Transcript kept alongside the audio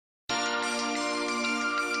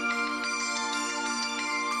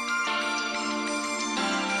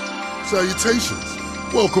Salutations.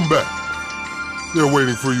 Welcome back. They're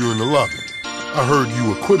waiting for you in the lobby. I heard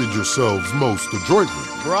you acquitted yourselves most adroitly.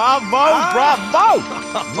 Bravo, bravo!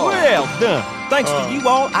 Well done. Thanks to you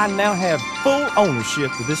all, I now have full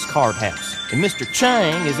ownership of this card house. And Mr.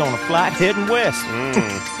 Chang is on a flight heading west.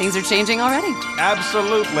 Things are changing already.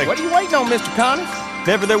 Absolutely. What are you waiting on, Mr. Connors? If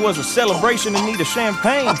ever there was a celebration in need of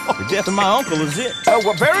champagne, the death of my uncle is it. Oh,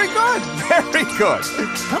 well, very good. Very good.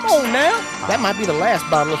 Come on now. That might be the last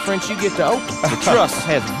bottle of French you get to open. The Trust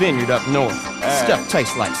has a vineyard up north. Stuff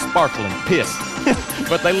tastes like sparkling piss.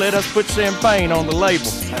 But they let us put champagne on the label.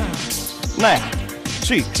 Now,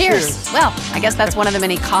 cheers. Cheers. Well, I guess that's one of the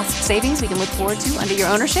many cost savings we can look forward to under your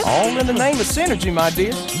ownership. All in the name of synergy, my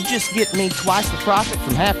dear. You just get me twice the profit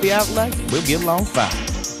from half the outlay, we'll get along fine.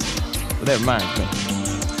 But that reminds me.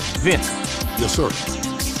 Vincent. Yes, sir.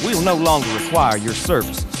 We'll no longer require your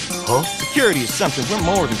services. Huh? Security is something we're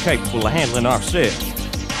more than capable of handling ourselves.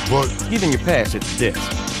 But... Given your pass at the desk.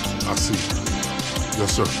 I see.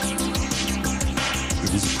 Yes, sir.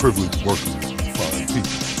 It was a privilege working with fine people.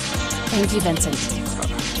 Thank you, Vincent.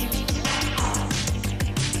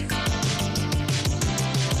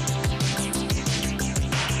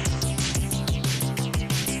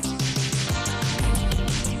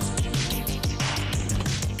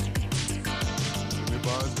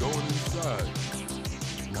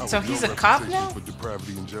 So he's a cop now? For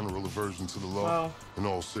depravity and general aversion to the law. In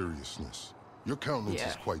all seriousness, your countenance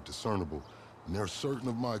is quite discernible, and there are certain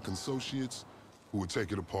of my consociates who would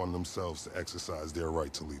take it upon themselves to exercise their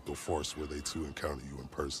right to lethal force were they to encounter you in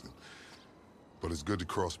person. But it's good to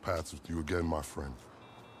cross paths with you again, my friend.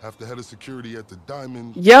 After head of security at the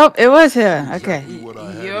Diamond. Yup, it was here. Okay. Exactly what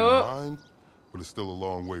I had in mind, but it's still a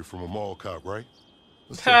long way from a mall cop, right?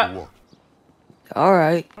 Let's take a walk. All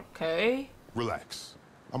right. Okay. Relax.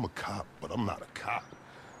 I'm a cop, but I'm not a cop.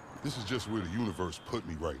 This is just where the universe put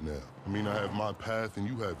me right now. I mean, I have my path and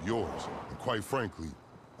you have yours. And quite frankly,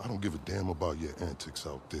 I don't give a damn about your antics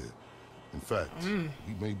out there. In fact,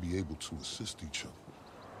 we may be able to assist each other.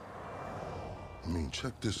 I mean,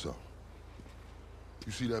 check this out.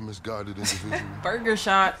 You see that misguided individual? Burger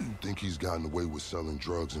shot. You think he's gotten away with selling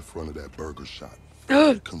drugs in front of that burger shot?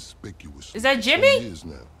 Very conspicuous. Is that Jimmy? He is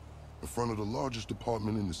now. In front of the largest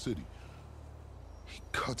department in the city. He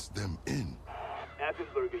cuts them in.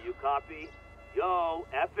 Effenberger, you copy? Yo,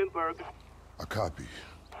 Effenberger. I copy.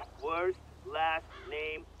 Worst last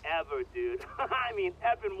name ever, dude. I mean,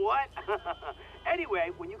 effing what?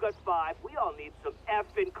 Anyway, when you got 5, we all need some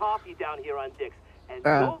effing coffee down here on Dick's. And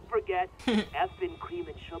don't forget effing cream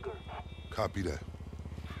and sugar. Copy that.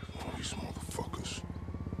 Oh, these motherfuckers.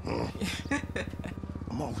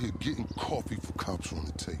 I'm out here getting coffee for cops on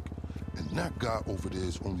the take. And that guy over there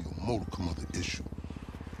is only a modicum of the issue.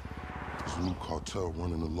 There's a new cartel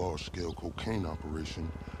running a large-scale cocaine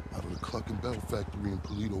operation out of the Cluckin Bell factory in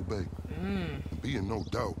Paleto Bay. And be in no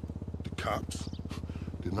doubt, the cops,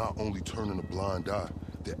 they're not only turning a blind eye,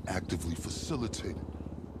 they're actively facilitating.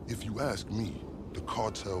 If you ask me, the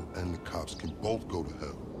cartel and the cops can both go to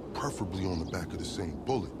hell, preferably on the back of the same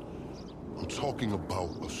bullet. I'm talking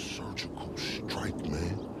about a surgical strike,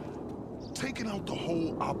 man. Taking out the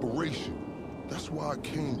whole operation. That's why I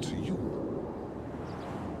came to you.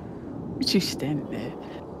 What you standing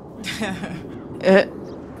there?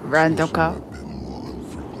 Random cop.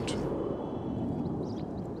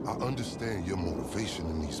 I understand your motivation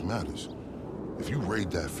in these matters. If you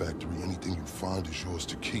raid that factory, anything you find is yours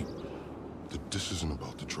to keep. This isn't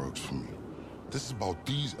about the drugs for me. This is about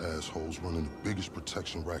these assholes running the biggest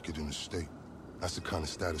protection racket in the state. That's the kind of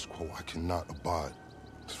status quo I cannot abide.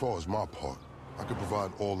 As far as my part, I can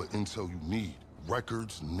provide all the intel you need.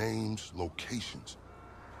 Records, names, locations.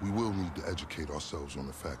 We will need to educate ourselves on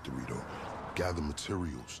the factory, though. Gather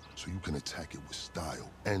materials so you can attack it with style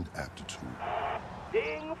and aptitude.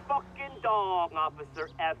 Ding fucking dong, Officer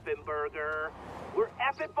Effenberger. We're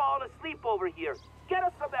effing falling asleep over here. Get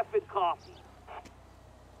us some effing coffee.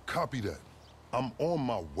 Copy that. I'm on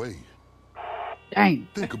my way. Dang.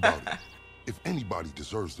 Think about it. If anybody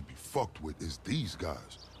deserves to be fucked with, it's these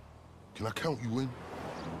guys. Can I count you in?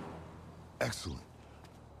 Excellent.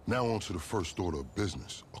 Now on to the first order of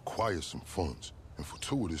business. Acquire some funds. And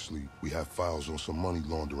fortuitously, we have files on some money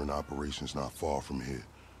laundering operations not far from here.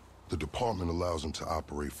 The department allows them to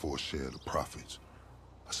operate for a share of the profits.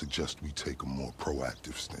 I suggest we take a more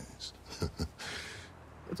proactive stance.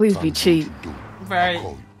 Please be cheap. Right. I'll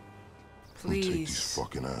call you. Please. Take these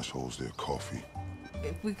fucking assholes their coffee.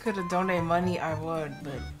 If we could have donated money, I would,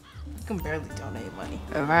 but we can barely donate money.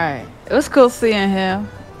 All right. It was cool seeing him.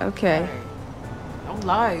 Okay. Right. No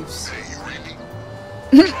lives. Hey, you ready?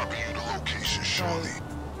 Dropping you the location shortly.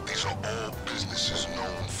 These These are all businesses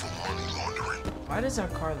known for money laundering. Why does our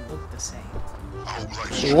car look the same? I hope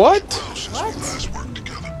life's changed What? well since we last worked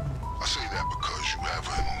together. I say that because you have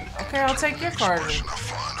an Okay, I'll take your car then. expression I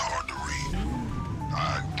find hard to read.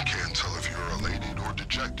 I can't tell if you're elated or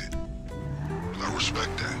dejected. But I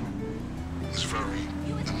respect that. It's very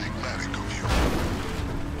enigmatic of you.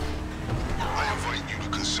 I invite you to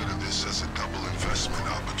consider this as a double investment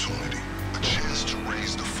opportunity. A chance to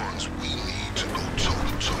raise the funds we need to go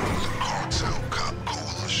toe-to-toe with the cartel cop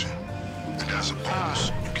coalition. And as a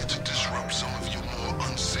bonus, you get to disrupt some of your more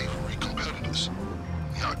unsavory competitors.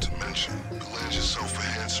 Not to mention, you land yourself a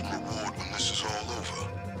handsome reward when this is all over.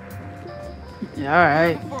 Yeah, all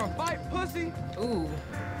right. Ooh.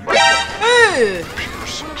 Pure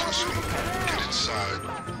simplicity. Get inside,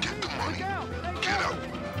 get the money, get out.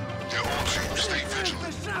 They're all to you. Stay vigilant.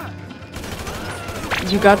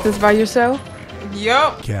 You got this by yourself?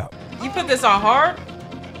 Yup. Cap. You put this on hard?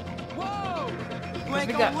 Whoa! You We ain't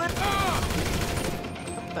got- gonna live.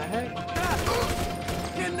 What the heck?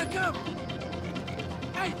 Get in the cover.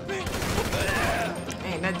 Hey, bitch.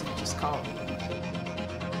 Man, that dude just called me.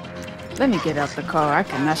 Let me get out the car. I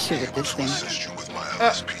cannot shoot at this thing. Assist you with my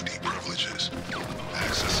LSPD privileges.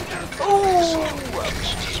 Accessing your Ooh.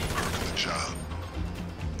 communications is a perk of the job.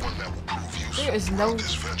 One that will prove useful There is throughout no-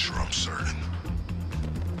 this venture, I'm certain.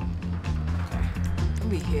 Let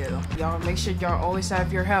me heal. Y'all make sure y'all always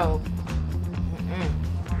have your help.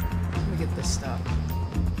 Let me get this stuff.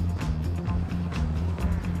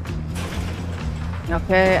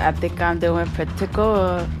 Okay, I think I'm doing pretty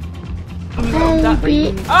good.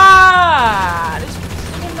 Ah! I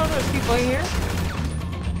didn't know there was people in here.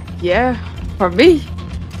 Yeah, for me.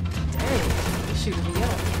 Dang, they shooting me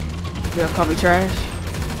up. You gonna call me trash?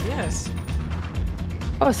 Yes.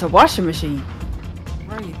 Oh, it's a washing machine.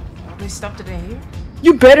 Right. Are they stuffed it in here?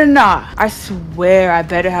 You better not. I swear I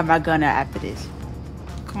better have my gun out after this.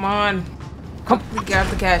 Come on. Come, we grab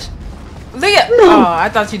the cash. Leah! Oh, I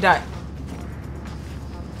thought you died.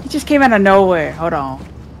 He just came out of nowhere. Hold on.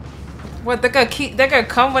 What, they're gonna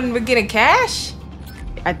come when we're getting cash?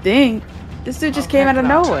 I think. This dude just Okay, came out of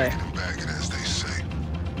no. nowhere. Bag it as they say.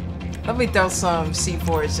 Let me throw some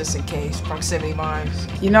C4s just in case. Proximity mines.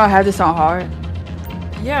 You know I had this on hard.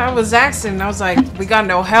 Yeah, I was asking. I was like, we got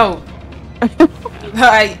no help.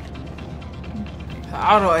 Like,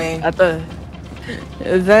 auto aim. I thought.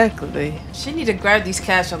 Exactly. She need to grab these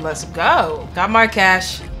cash and let's go. Got my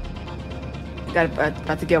cash. Got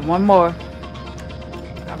about to get one more.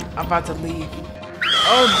 I'm about to leave.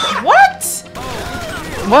 Oh, what?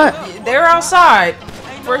 What? They're outside.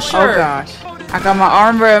 For sure. Oh gosh. I got my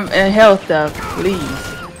armor and health up. Please.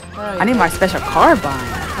 I need my special carbine.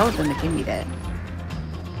 I told them to give me that.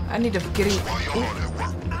 I need to get it.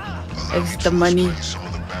 Extra money.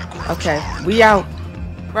 Okay, we out.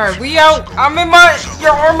 Right, we out. I'm in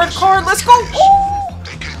your armored car. Let's go. Ooh.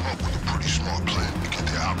 They came up with a pretty smart plan to get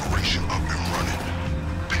their operation up and running.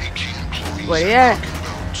 Pay key employees Where they at?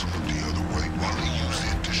 to look the other way while they use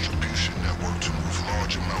their distribution network to move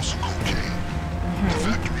large amounts of cocaine. The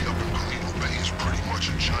factory up in Toledo Bay is pretty much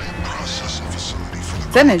a giant processing facility for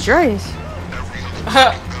the San Andreas. Every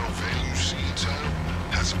other metal van you see in town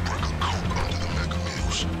has a brick of coke under the mega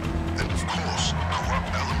mills. And of course, corrupt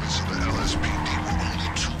elements of the LSPD were only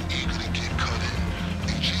too eager to get cut in.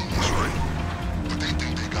 Ingenious, right? But they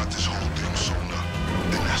think they got this whole thing sewn up.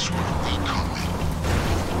 And that's where we come in.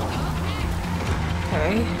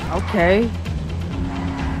 Okay. Okay.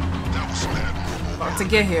 That was some admirable About to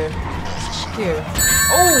get here. officer. Here.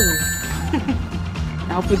 Oh.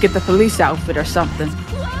 I hope we get the police outfit or something.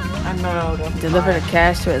 I know. Deliver the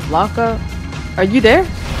cash to his lockup. Are you there?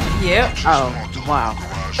 Yep. Oh, wow.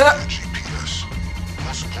 Garage and GPS.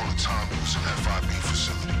 Once upon a time, it was an FIB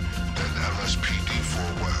facility, then LSPD for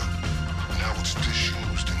a while. Now it's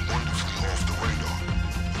disused and wonderfully off the radar.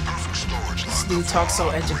 Perfect storage lot. dude talks so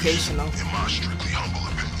educational. In my strictly humble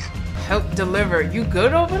opinion. Help deliver. You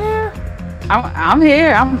good over there? I'm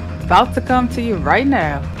here. I'm about to come to you right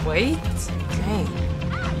now. Wait. Dang.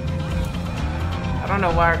 I don't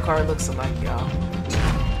know why our car looks alike, y'all.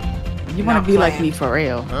 You want Not to be like playing. me for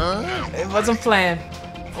real? It wasn't planned.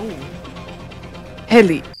 Ooh.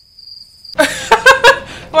 Haley,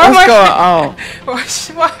 Why am what's I- going on?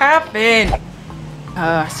 What happened?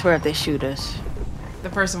 I swear if they shoot us. The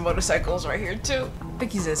person motorcycle's right here too. I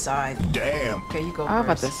think he's inside. Damn. Okay, you go I was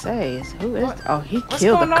about to first. say, who is? What? Oh, he What's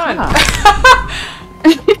killed going the on? cop.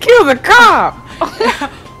 He killed the cop.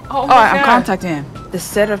 Oh Oh, my I'm God. contacting him. The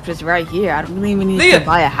setup is right here. I don't even need Leah. to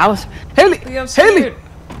buy a house. Haley, Leah, I'm Haley. scared.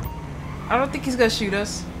 I don't think he's gonna shoot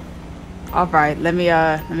us. All right, let me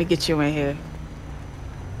get you in here.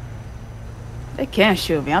 They can't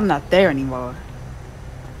shoot me. I'm not there anymore.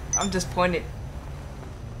 I'm disappointed.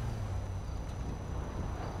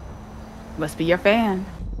 Must be your fan.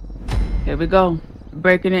 Here we go.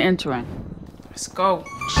 Breaking and entering. Let's go.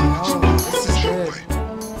 Oh, this is good.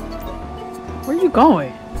 Where you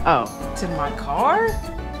going? Oh. To my car?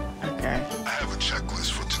 Okay. I have a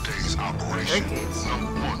checklist for today's operation. Crickets.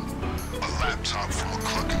 Number 1, a laptop from a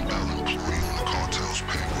Cluckin employee on the cartel's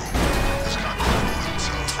payroll. It's got critical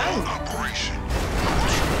intel for our operation. Number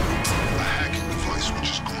 2, a hacking device which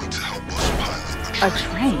is going to help us pilot A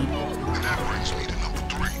train? And that brings me to number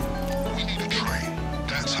 3. We need a train.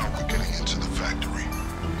 That's how we're getting into the factory.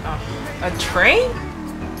 A train?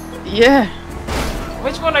 Yeah.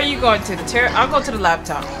 Which one are you going to? I'll go to the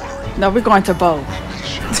laptop. No, we're going to both.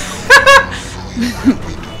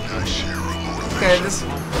 Okay, this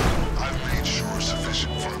one. I've made sure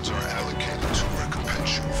sufficient funds are allocated to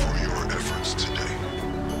recompense you for your efforts today.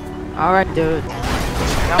 Alright, dude.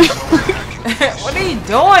 What are you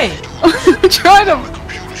doing? I'm trying to. The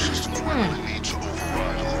computer systems we're going to need to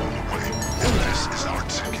override along the way. And this is our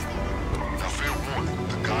ticket. Now, fair warning,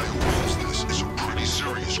 the guy who owns this is a pretty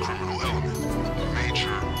serious criminal element. Major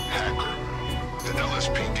hacker. The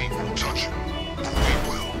LSPD won't touch him, but we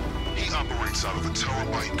will. He operates out of a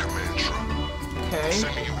terabyte command truck. I'm Okay.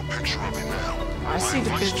 sending you a picture of it now. I see the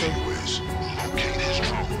My advice picture. to you is locate his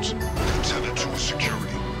drones, tether to his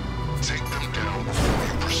security. Take them down before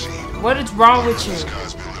you proceed. What is wrong with you? This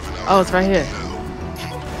guy's been living out Oh, it's right here.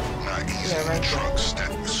 not easy Yeah, in right a truck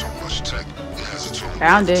stacked with so much tech. It has its own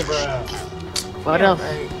Found it. reputation. What Yeah, else?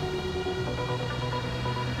 right.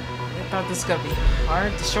 I thought this was gonna be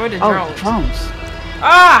hard. Destroy the Oh, drones. drones.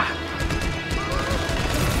 Ah!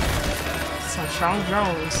 Some strong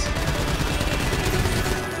drones.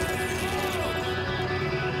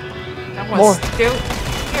 That one's More. still.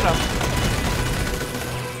 Get him.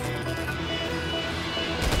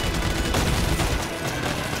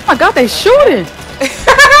 Oh my god, they shooting!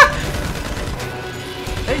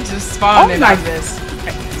 They just spawned Oh in my- on this.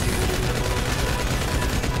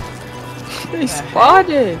 They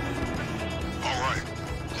spotted! Alright,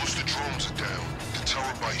 once the drones are down, the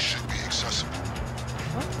terabyte should be accessible.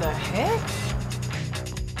 What the heck?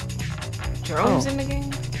 Drones Oh. in the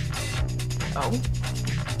game? Oh.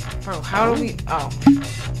 Bro, how do we... Oh.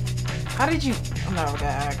 How did you... I'm not gonna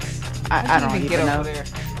ask. I How'd you don't get even over know. there?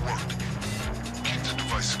 Keep the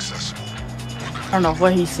device accessible. I don't know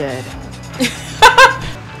what he said.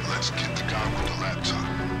 Let's get the guy with the laptop.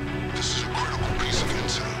 This is a critical piece of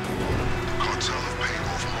intel. The cartel have paid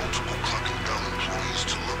off multiple Cluckin employees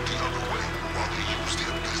to look the other way while they use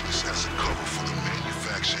their business as a cover for the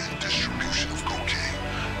manufacture and distribution of cocaine.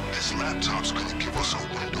 This laptop's gonna give us a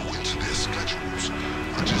window into their schedules.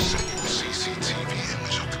 I just sent you a CCTV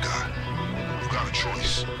image of the guy. You got a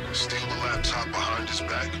choice. Steal the laptop behind his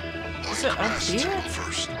back, or Is you it up incapacitate here? him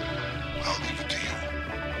first. I'll leave it to you.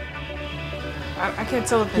 I can't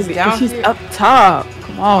tell if it's down He's here. up top.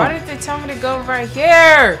 Come Why on. did they tell me to go right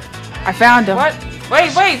here? I found him. What?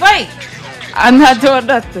 Wait, wait, wait! I'm not doing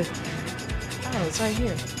nothing. Oh, it's right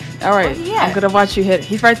here. Alright, Where he at? I'm gonna watch you hit.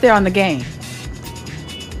 He's right there on the game.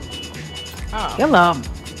 Oh, Kill him.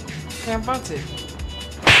 okay, I'm about to.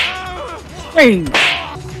 Ring.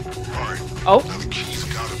 Alright. Oh. Now the key's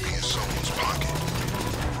gotta be in someone's pocket.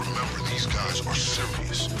 Remember, these guys are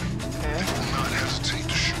serious. Okay. They will not hesitate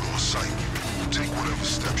to shoot on sight. Take whatever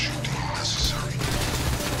steps you deem necessary.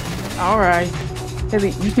 Alright.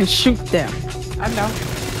 Haley, you can shoot them. I know.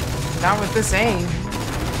 Not with this aim.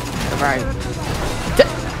 Right.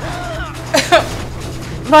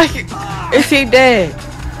 Like, is he dead?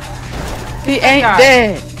 He ain't guy.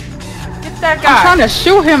 dead. Get that I'm guy. trying to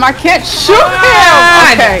shoot him. I can't shoot on.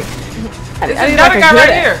 him. Okay. There's I need another like a guy right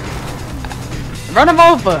good- here. Run him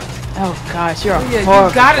over. Oh gosh, you're a Yeah, horrible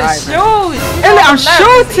you gotta driver. shoot. You Ellie, know, I'm left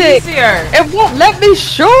is shooting. Easier. It won't let me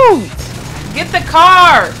shoot. Get the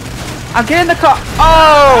car. I'll get in the car.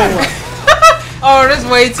 Oh. Oh, there's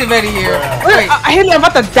way too many here. Wait, Haley, I'm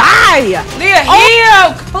about to die. Leah,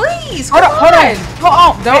 heal, please. Hold on, hold on. on. Hold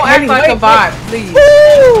on. Don't Haley, act like wait, a bot, please.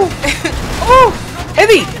 Woo. Oh,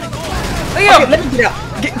 Haley. Leah, Okay, let me get out.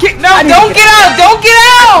 no, I need to don't get get out. Don't get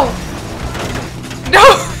out. No.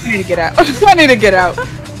 I need to get out. I need to get out.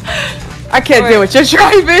 I can't Wait. deal with your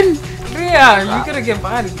driving. Leah, you're gonna get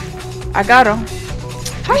bodied. I got him.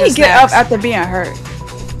 How You're he just get up next. after being hurt?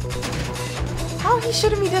 How he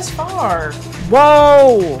shouldn't be this far?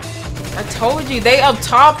 Whoa! I told you, they up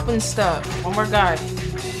top and stuff. One more guy.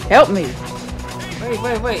 Help me.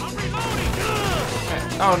 Wait. Okay.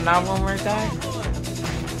 Oh, not one more guy?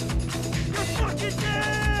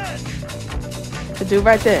 The dude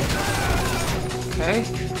right there. Okay.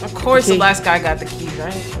 Of course the last guy got the key,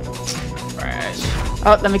 right? Trash.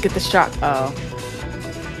 Oh, let me get this shot. Oh.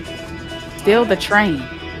 Steal the train.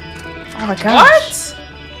 Oh my gosh.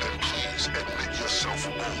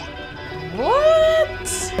 What?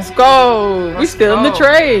 Let's go. We still in the go.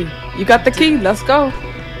 train. You got the key. Let's go.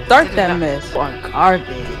 Start that mess. What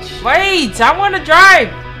garbage. Wait, I want to drive.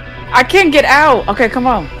 I can't get out. Okay, come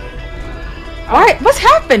on. Why? What's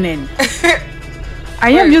happening? I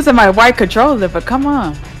am using my white controller, but come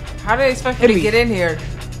on. How do they expect me to get in here?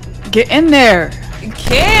 Get in there. You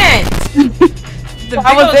can't. The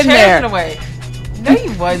I was in there. In the way. No,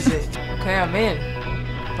 you wasn't. Okay, I'm in.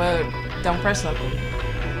 But don't press nothing.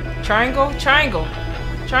 Triangle, triangle,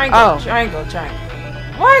 triangle, triangle, triangle.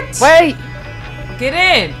 What? Wait. Get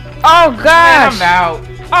in. Oh gosh. Man, I'm out.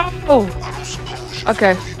 Oh.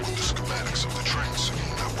 Okay.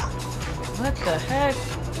 What the heck?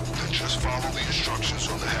 Just follow the instructions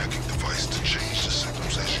on the hacking device to change the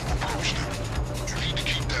signals as you approach them. You need to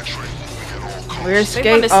keep that train moving at all costs. We're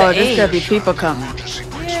escaping. Oh, there's gonna be people coming.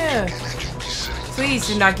 Yeah. Please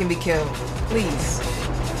do not get me killed. Please.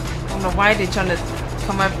 I don't know why they're trying to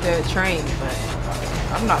come up the train, but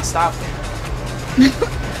I'm not stopping.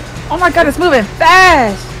 Oh my god, it's moving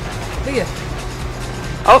fast. Leah.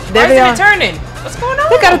 Oh, there they are. Why isn't it turning? What's going on?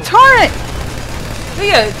 They got a turret.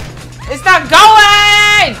 Leah, it's not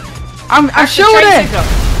going! I'm shooting.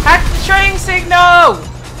 Hack the train signal.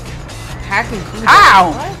 Hacking kudos.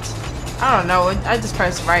 Ow. What? I don't know. I just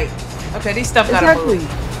pressed right. Okay, these stuff gotta move.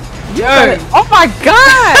 Oh my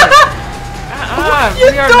god!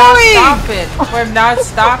 We are not stopping. We're not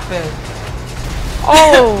stopping.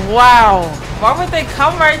 Oh wow! Why would they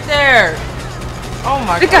come right there? Oh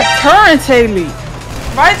my god! They got turrets, Haley.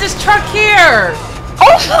 Why is this truck here?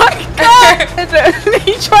 Oh my god!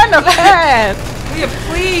 He's trying to pass. Leah,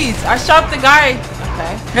 please! I shot the guy.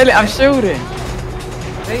 Okay. Haley, I'm shooting.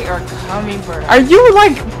 They are coming, bro. Are you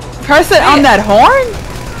like pressing on that horn?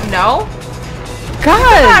 No. God!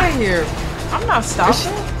 Get out of here! I'm not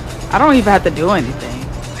stopping. I don't even have to do anything.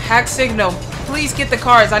 Hack signal. Please get the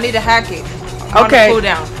cars. I need to hack it. Okay. Cool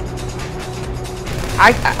down.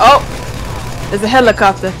 Oh, there's a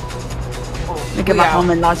helicopter. Let me get my out.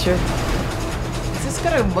 homing launcher. Is this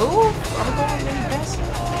gonna move? Are we going any faster?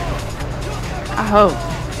 I hope.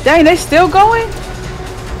 Dang, they still going?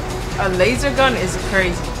 A laser gun is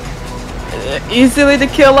crazy. Easily to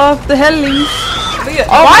kill off the helis.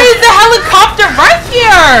 Why is the helicopter right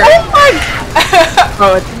here? Oh my!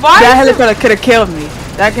 That helicopter could have killed me.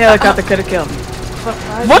 That helicopter could have killed me.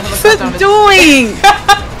 What's it doing?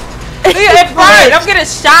 Leah, it burned. I'm getting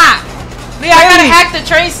shot. Leah, I gotta hack the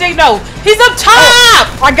train signal. He's up top.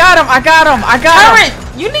 I got him. Turret,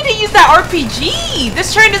 you need to use that RPG.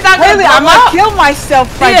 This train is not gonna blow I'm up. gonna kill myself.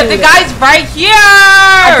 Leah, the guy's right here.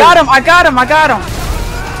 I got him. Oh, I'm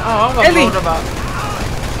gonna blow him up.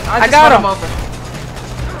 I got him over.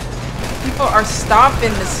 People are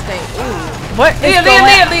stopping this thing. Ooh. What? Leah.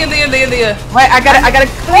 Wait, I got it.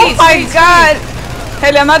 Please, oh my please, god.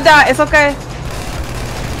 Haley, I'm not down. It's okay.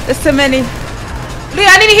 There's too many. Leah,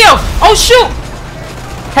 I need to heal. Oh shoot.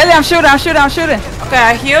 Haley, I'm shooting. Okay,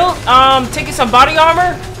 I healed. Taking some body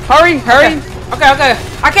armor. Hurry. Okay.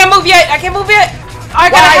 I can't move yet. I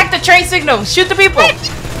gotta hack the train signal. Shoot the people.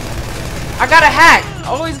 I gotta hack.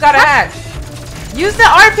 Always gotta hack. Use the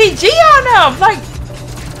RPG on them. Like,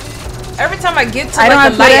 every time I get to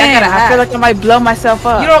like, the light, I gotta hack. I feel like I might blow myself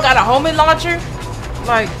up. You don't got a homing launcher?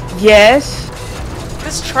 Like, yes.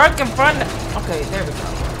 this truck in front. Okay, there we go.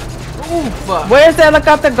 Ooh, fuck. Where's the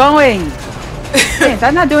helicopter going? Is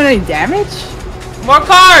that not doing any damage? More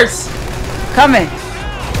cars. Coming.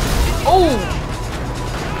 Ooh.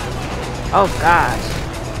 Oh gosh.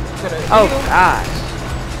 Oh gosh.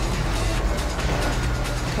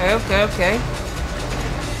 Okay.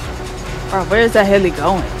 Bro, where is that heli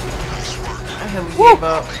going? That heli gave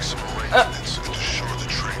up. Ensure the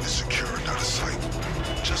train is secured out of sight.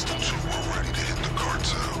 Just until we're ready to hit the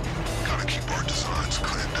cartel. Gotta keep our designs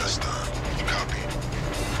clandestine. Copy.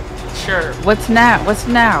 Sure. What's now?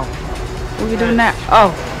 What we doing now?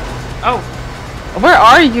 Oh. Oh. Where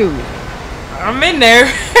are you? I'm in there.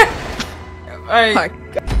 Alright.